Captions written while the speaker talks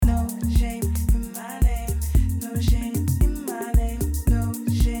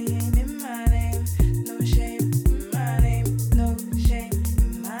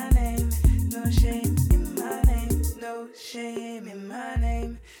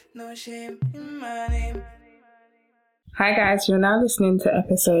No shame in my name. Hi guys, you're now listening to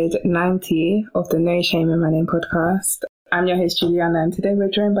episode 90 of the No Shame in My Name podcast. I'm your host Juliana, and today we're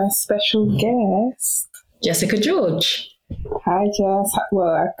joined by a special guest, Jessica George. Hi Jess.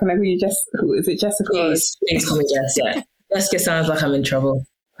 Well, can I call you Jess? Is it Jessica? Please call me Jess. Yeah, Jessica sounds like I'm in trouble.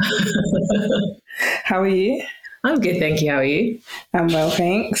 How are you? I'm good, thank you. How are you? I'm well,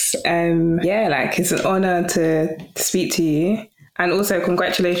 thanks. It's an honor to speak to you. And also,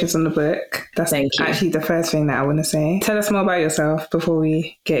 congratulations on the book. That's actually the first thing that I want to say. Tell us more about yourself before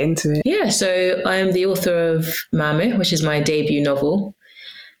we get into it. Yeah, so I'm the author of Maame, which is my debut novel.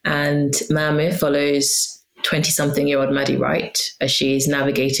 And Maame follows 20-something-year-old Maddie Wright as she's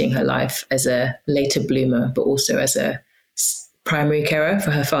navigating her life as a later bloomer, but also as a primary carer for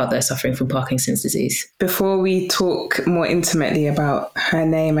her father suffering from Parkinson's disease. Before we talk more intimately about her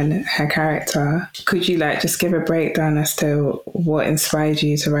name and her character, could you just give a breakdown as to what inspired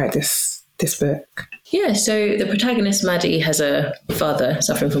you to write this book? Yeah, so the protagonist, Maddie, has a father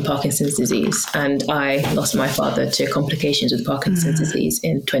suffering from Parkinson's disease, and I lost my father to complications with Parkinson's disease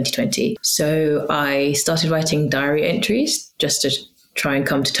in 2020. So I started writing diary entries just to try and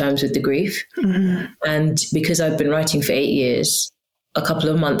come to terms with the grief. And because I've been writing for 8 years, a couple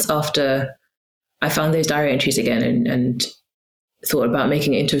of months after I found those diary entries again and thought about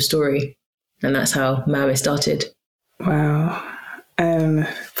making it into a story. And that's how Maame started. Wow.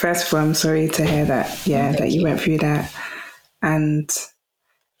 First of all, I'm sorry to hear that, that you went through that. And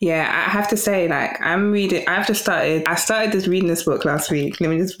I have to say, I started reading this book last week.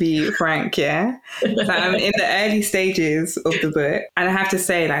 Let me just be frank, yeah? So I'm in the early stages of the book. And I have to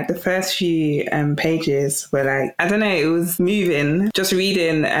say, the first few pages were I don't know, it was moving. Just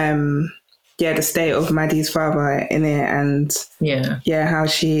reading, the state of Maddie's father in it and how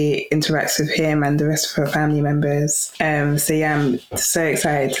she interacts with him and the rest of her family members. I'm so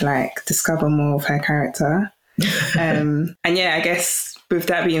excited to discover more of her character. I guess with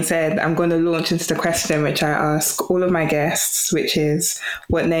that being said, I'm going to launch into the question which I ask all of my guests, which is,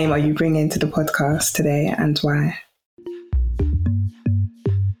 what name are you bringing to the podcast today and why?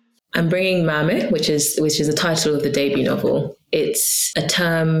 I'm bringing Maame, which is the title of the debut novel. It's a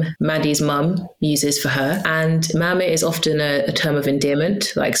term Maddie's mum uses for her. And Maame is often a term of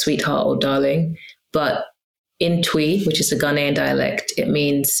endearment, like sweetheart or darling. But in Twi, which is a Ghanaian dialect, it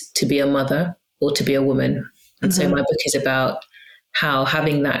means to be a mother or to be a woman. And so my book is about how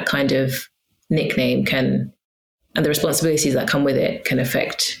having that kind of nickname and the responsibilities that come with it can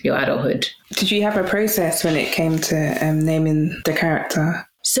affect your adulthood. Did you have a process when it came to naming the character?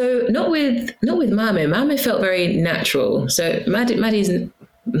 So not with Maame. Maame felt very natural. So Maddie's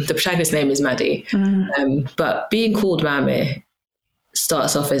the protagonist's name is Maddie, but being called Maame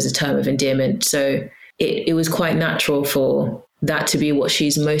starts off as a term of endearment. So it was quite natural for that to be what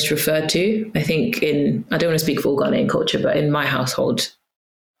she's most referred to. I think I don't want to speak for all Ghanaian culture, but in my household,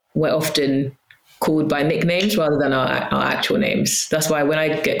 we're often called by nicknames rather than our actual names. That's why when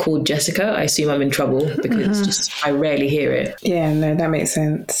I get called Jessica, I assume I'm in trouble because it's just, I rarely hear it. Yeah, no, that makes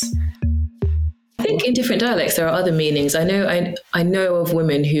sense. I think in different dialects, there are other meanings. I know of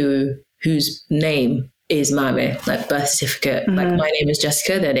women whose name is Maame, like birth certificate. Like my name is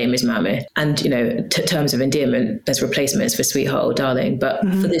Jessica, their name is Maame. And, terms of endearment, there's replacements for sweetheart or darling. But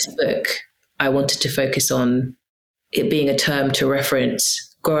for this book, I wanted to focus on it being a term to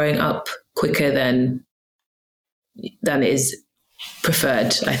reference growing up quicker than is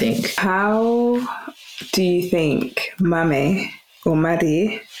preferred, I think. How do you think Maame or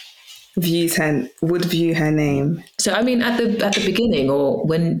Maddie would view her name? So, I mean, at the beginning, or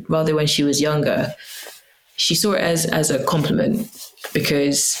when she was younger, she saw it as a compliment,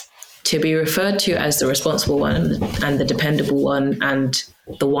 because to be referred to as the responsible one and the dependable one and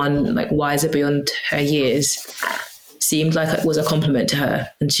the one wiser beyond her years seemed like it was a compliment to her,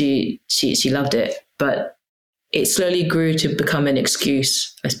 and she loved it. But it slowly grew to become an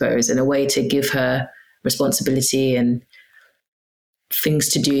excuse, I suppose, and a way to give her responsibility and things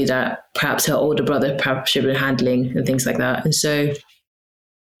to do that perhaps her older brother perhaps should have been handling and things like that. And so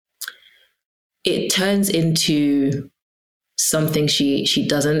it turns into something she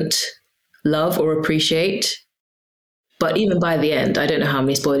doesn't love or appreciate. But even by the end, I don't know how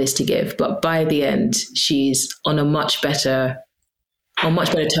many spoilers to give, but by the end, she's on much better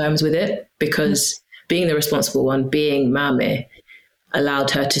terms with it, because being the responsible one, being Maame,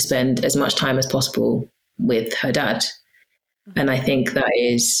 allowed her to spend as much time as possible with her dad. And I think that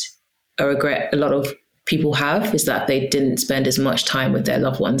is a regret a lot of people have, is that they didn't spend as much time with their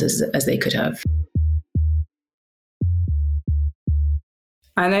loved ones as they could have.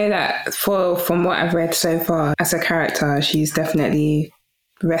 I know that from what I've read so far, as a character, she's definitely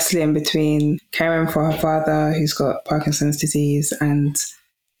wrestling between caring for her father who's got Parkinson's disease and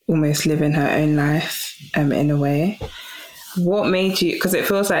almost living her own life in a way. What made you, because it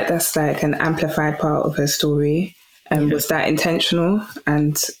feels like that's like an amplified part of her story, was that intentional?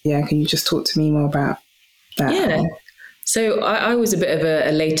 And can you just talk to me more about that? Yeah. So I was a bit of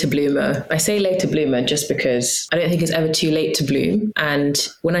a later bloomer. I say later bloomer just because I don't think it's ever too late to bloom. And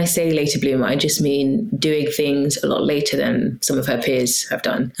when I say later bloomer, I just mean doing things a lot later than some of her peers have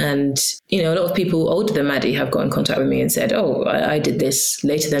done. And, a lot of people older than Maddie have got in contact with me and said, oh, I did this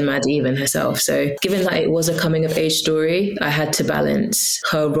later than Maddie even herself. So given that it was a coming of age story, I had to balance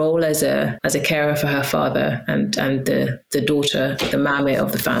her role as a carer for her father and the daughter, the Maame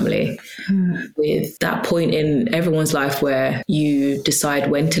of the family, with that point in everyone's life where you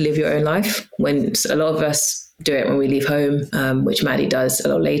decide when to live your own life. When a lot of us do it when we leave home, which Maddie does a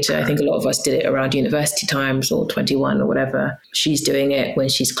lot later. I think a lot of us did it around university times or 21 or whatever. She's doing it when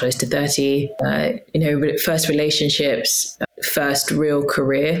she's close to 30. First relationships, first real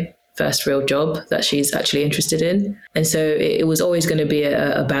career, first real job that she's actually interested in. And so it was always going to be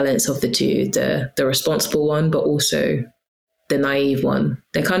a balance of the two, the responsible one, but also the naive one.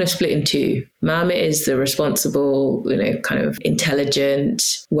 They're kind of split in two. Maame is the responsible, kind of intelligent,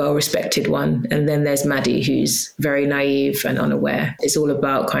 well-respected one. And then there's Maddie, who's very naive and unaware. It's all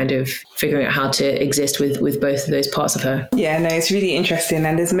about kind of figuring out how to exist with both of those parts of her. Yeah, no, it's really interesting.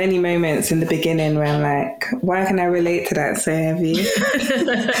 And there's many moments in the beginning where I'm like, why can I relate to that so heavy?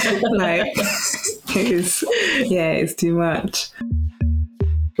 Like, it's too much.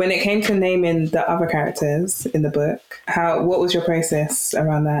 When it came to naming the other characters in the book, what was your process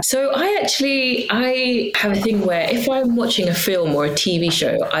around that? So I have a thing where if I'm watching a film or a TV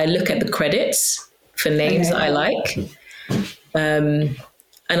show, I look at the credits for names that I like. And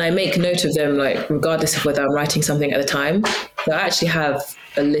I make note of them, like, regardless of whether I'm writing something at the time. So I actually have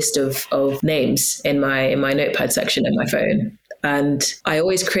a list of names in my notepad section in my phone. And I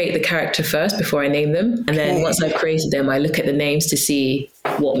always create the character first before I name them. And then once I've created them, I look at the names to see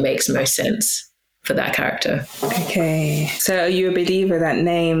what makes most sense for that character. Okay. So are you a believer that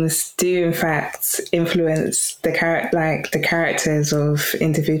names do in fact influence the characters of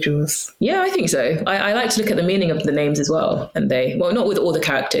individuals? Yeah, I think so. I like to look at the meaning of the names as well. And not with all the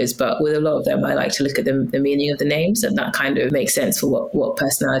characters, but with a lot of them, I like to look at the meaning of the names, and that kind of makes sense for what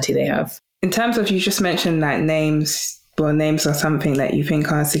personality they have. In terms of, you just mentioned that names are something that you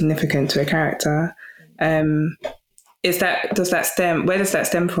think are significant to a character. Where does that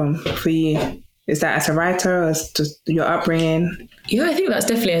stem from for you? Is that as a writer, or is just your upbringing? Yeah, I think that's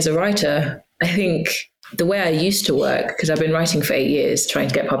definitely as a writer. I think the way I used to work, because I've been writing for 8 years, trying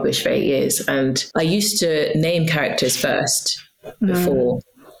to get published for 8 years, and I used to name characters first before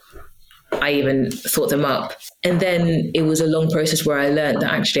I even thought them up. And then it was a long process where I learned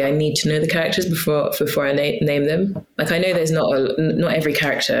that actually I need to know the characters before I name them. Like, I know there's not every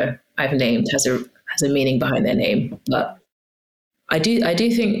character I've named has a meaning behind their name, but I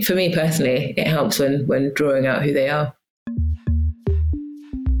do think, for me personally, it helps when drawing out who they are.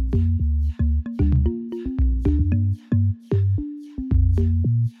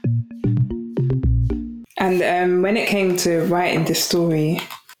 And when it came to writing this story,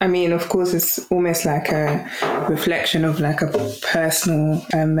 I mean, of course, it's almost like a reflection of like a personal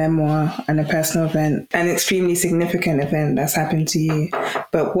memoir and a personal event, an extremely significant event that's happened to you.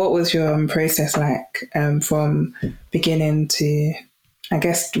 But what was your process like from beginning to, I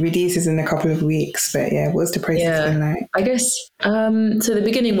guess, releases in a couple of weeks? But what's the process been like? I guess, so the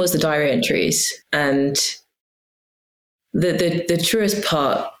beginning was the diary entries. And the truest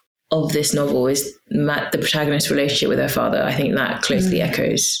part of this novel is the protagonist's relationship with her father. I think that closely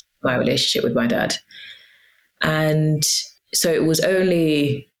echoes my relationship with my dad. And so it was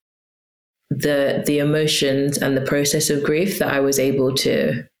only the emotions and the process of grief that I was able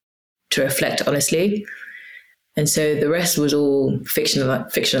to reflect honestly. And so the rest was all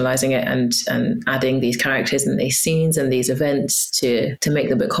fictionalizing it and adding these characters and these scenes and these events to make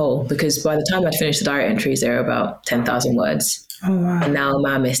the book whole. Because by the time I'd finished the diary entries, they were about 10,000 words. Oh, wow. And now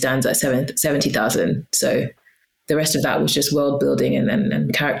Maame stands at 70,000. So the rest of that was just world building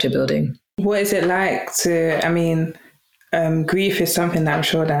and character building. What is it like grief is something that I'm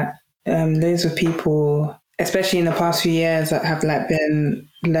sure that loads of people, especially in the past few years, that have like been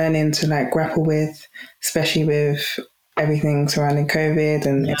learning to like grapple with, especially with everything surrounding COVID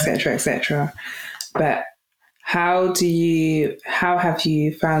and et cetera. But how have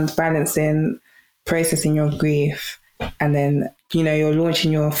you found balancing processing your grief and then, you're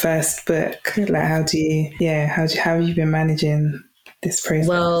launching your first book? Like, how have you been managing this process?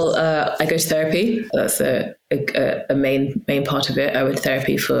 Well, I go to therapy. That's a a main part of it. I went to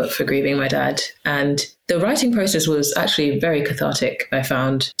therapy for grieving my dad. And the writing process was actually very cathartic, I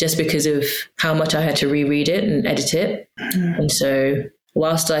found, just because of how much I had to reread it and edit it. And so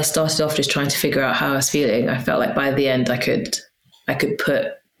whilst I started off just trying to figure out how I was feeling, I felt like by the end I could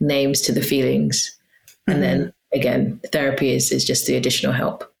put names to the feelings. And then again, therapy is just the additional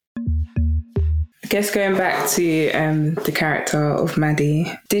help. I guess going back to the character of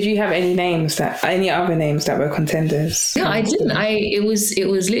Maddie, did you have any other names that were contenders? No, I didn't. It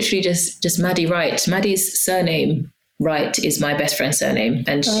was literally just Maddie Wright. Maddie's surname Wright is my best friend's surname,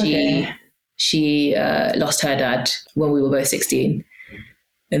 and she lost her dad when we were both 16,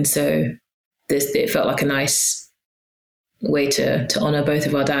 and so it felt like a nice way to honor both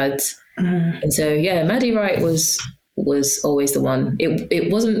of our dads. And so Maddie Wright was always the one.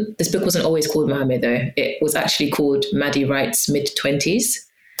 This book wasn't always called Maame though. It was actually called Maddie Wright's Mid-20s.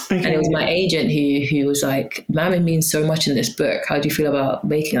 Okay. And it was my agent who was like, Maame means so much in this book. How do you feel about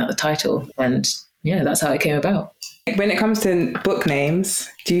making that the title? And that's how it came about. When it comes to book names,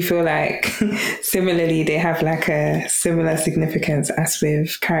 do you feel like similarly they have like a similar significance as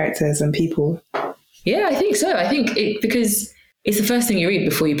with characters and people? Yeah, I think so. I think because it's the first thing you read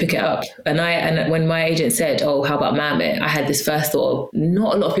before you pick it up. And when my agent said, "Oh, how about Maame?" I had this first thought,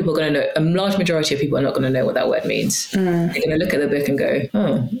 not a lot of people are going to know, a large majority of people are not going to know what that word means. They're going to look at the book and go,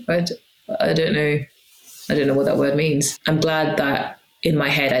 "Oh, I don't know. I don't know what that word means." I'm glad that in my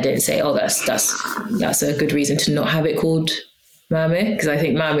head I didn't say, "Oh, that's a good reason to not have it called Maame," because I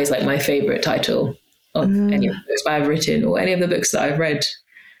think Maame is like my favorite title of any of the books I've written or any of the books that I've read.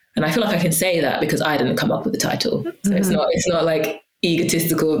 And I feel like I can say that because I didn't come up with the title. So it's not like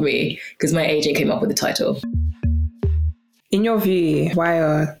egotistical of me because my agent came up with the title. In your view, why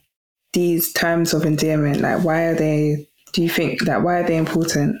are these terms of endearment, why are they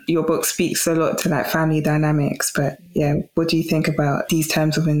important? Your book speaks a lot to family dynamics, but what do you think about these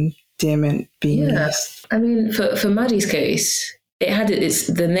terms of endearment being used? I mean, for Maddie's case,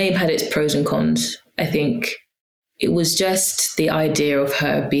 the name had its pros and cons. I think it was just the idea of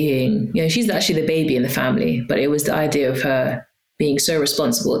her being, she's actually the baby in the family, but it was the idea of her being so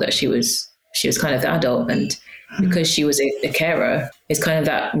responsible that she was kind of the adult. And because she was a carer, it's kind of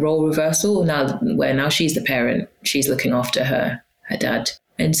that role reversal where now she's the parent, she's looking after her dad.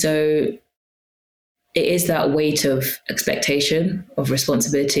 And so it is that weight of expectation, of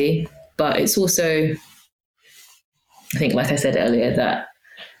responsibility, but it's also, I think, like I said earlier,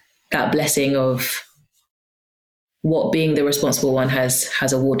 that blessing of what being the responsible one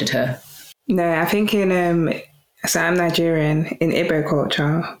has awarded her. No, I think so I'm Nigerian. In Igbo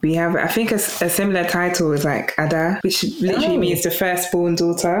culture, we have, I think, a similar title is like Ada, which literally means the firstborn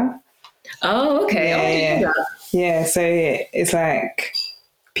daughter. Oh, okay. Yeah, so it's like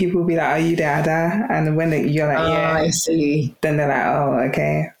people will be like, "Are you the Ada?" And when you're like, "Yeah," I see. Then they're like, "Oh,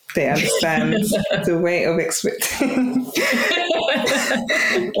 okay." They understand the weight of expecting.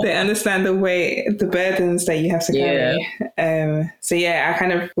 They understand the burdens that you have to carry. So I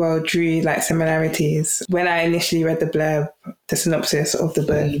kind of drew similarities. When I initially read the blurb, the synopsis of the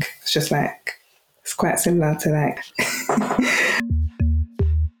book, it's just it's quite similar to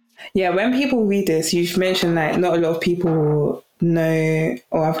when people read this, you've mentioned not a lot of people know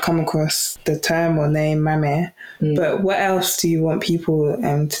or have come across the term or name Maame. But what else do you want people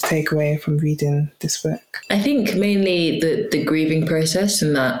to take away from reading this book? I think mainly the grieving process,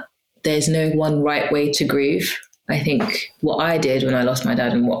 and that there's no one right way to grieve. I think what I did when I lost my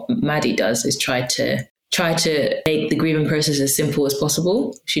dad and what Maddie does is try to make the grieving process as simple as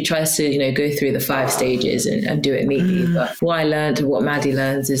possible. She tries to, go through the 5 stages and do it neatly. But what I learned and what Maddie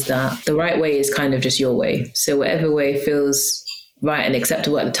learns is that the right way is kind of just your way. So whatever way feels right and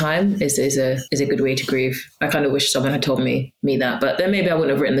acceptable at the time is a good way to grieve. I kind of wish someone had told me that, but then maybe I wouldn't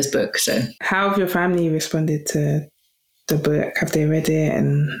have written this book. So how have your family responded to the book? Have they read it?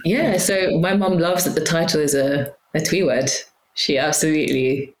 And so my mum loves that the title is a twee word.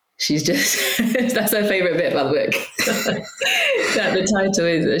 She's just that's her favorite bit about the book. That the title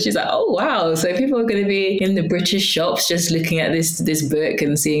is, she's like, "Oh wow, so people are going to be in the British shops just looking at this book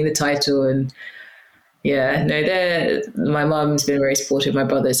and seeing the title." And my mum's been very supportive. My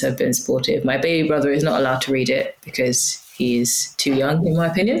brothers have been supportive. My baby brother is not allowed to read it because he's too young, in my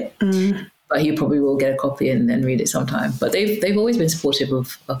opinion. But he probably will get a copy and then read it sometime. But they've always been supportive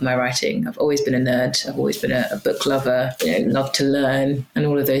of my writing. I've always been a nerd. I've always been a book lover, love to learn and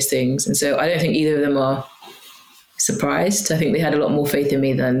all of those things. And so I don't think either of them are surprised. I think they had a lot more faith in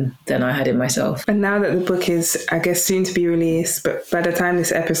me than I had in myself. And now that the book is, I guess, soon to be released, but by the time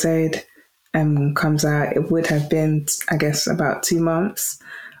this episode comes out, it would have been, I guess, about 2 months.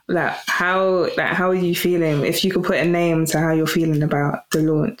 how are you feeling? If you could put a name to how you're feeling about the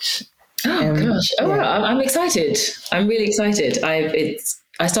launch. Oh gosh! Oh, yeah. wow. I'm excited. I'm really excited.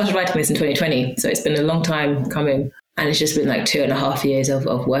 I started writing this in 2020, so it's been a long time coming, and it's just been like 2.5 years of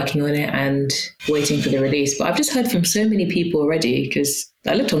working on it and waiting for the release. But I've just heard from so many people already, because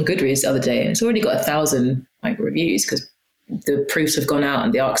I looked on Goodreads the other day, and it's already got 1,000 reviews, because the proofs have gone out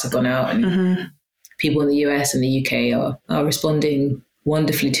and the arcs have gone out, and people in the US and the UK are responding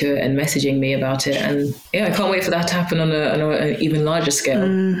wonderfully to it and messaging me about it. And yeah, I can't wait for that to happen on an even larger scale.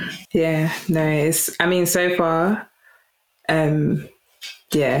 So far,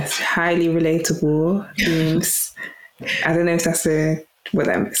 it's highly relatable themes. I don't know if that's what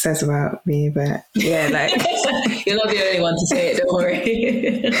that says about me, but yeah, like you're not the only one to say it, don't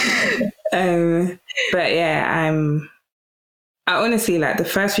worry. But yeah, I honestly, like, the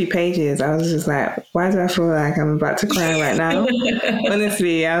first few pages, I was just like, why do I feel like I'm about to cry right now?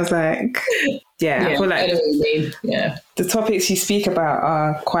 Honestly, I was like, I feel like the topics you speak about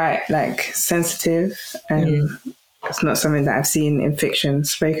are quite like sensitive, and it's not something that I've seen in fiction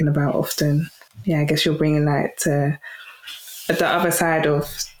spoken about often. Yeah, I guess you're bringing light to the other side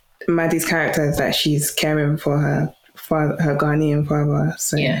of Maddie's character, that she's caring for her Ghanaian father.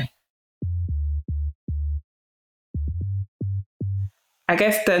 So yeah. I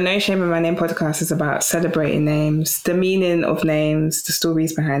guess the No Shame in My Name podcast is about celebrating names, the meaning of names, the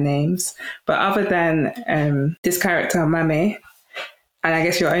stories behind names. But other than this character, Maame, and I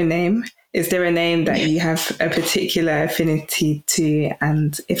guess your own name, is there a name that you have a particular affinity to?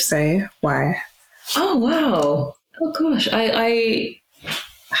 And if so, why? Oh, wow. Oh, gosh. I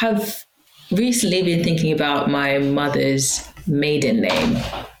have recently been thinking about my mother's maiden name,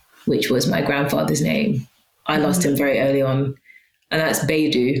 which was my grandfather's name. I lost him very early on. And that's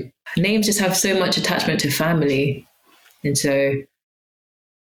Beidou. Names just have so much attachment to family. And so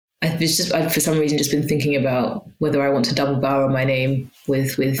I've for some reason just been thinking about whether I want to double barrel my name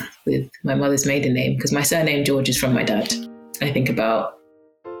with my mother's maiden name, because my surname George is from my dad. I think about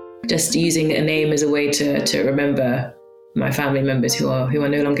just using a name as a way to remember my family members who are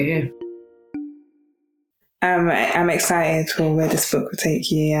no longer here. I'm excited for where this book will take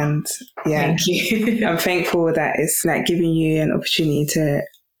you, and Thank you. I'm thankful that it's like giving you an opportunity to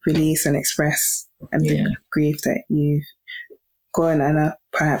release and express the grief that you've gone and are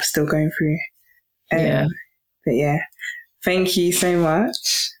perhaps still going through. But yeah, thank you so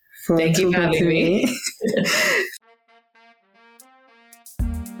much for talking to me.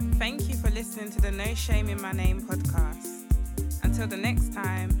 Thank you for listening to the No Shame in My Name podcast. Until the next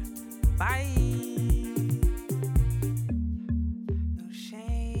time, bye.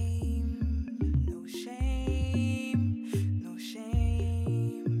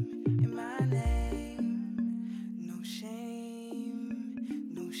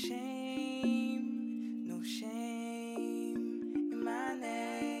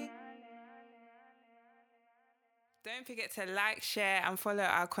 Don't forget to like, share, and follow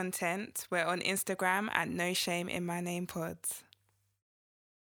our content. We're on Instagram at No Shame in My Name Pods.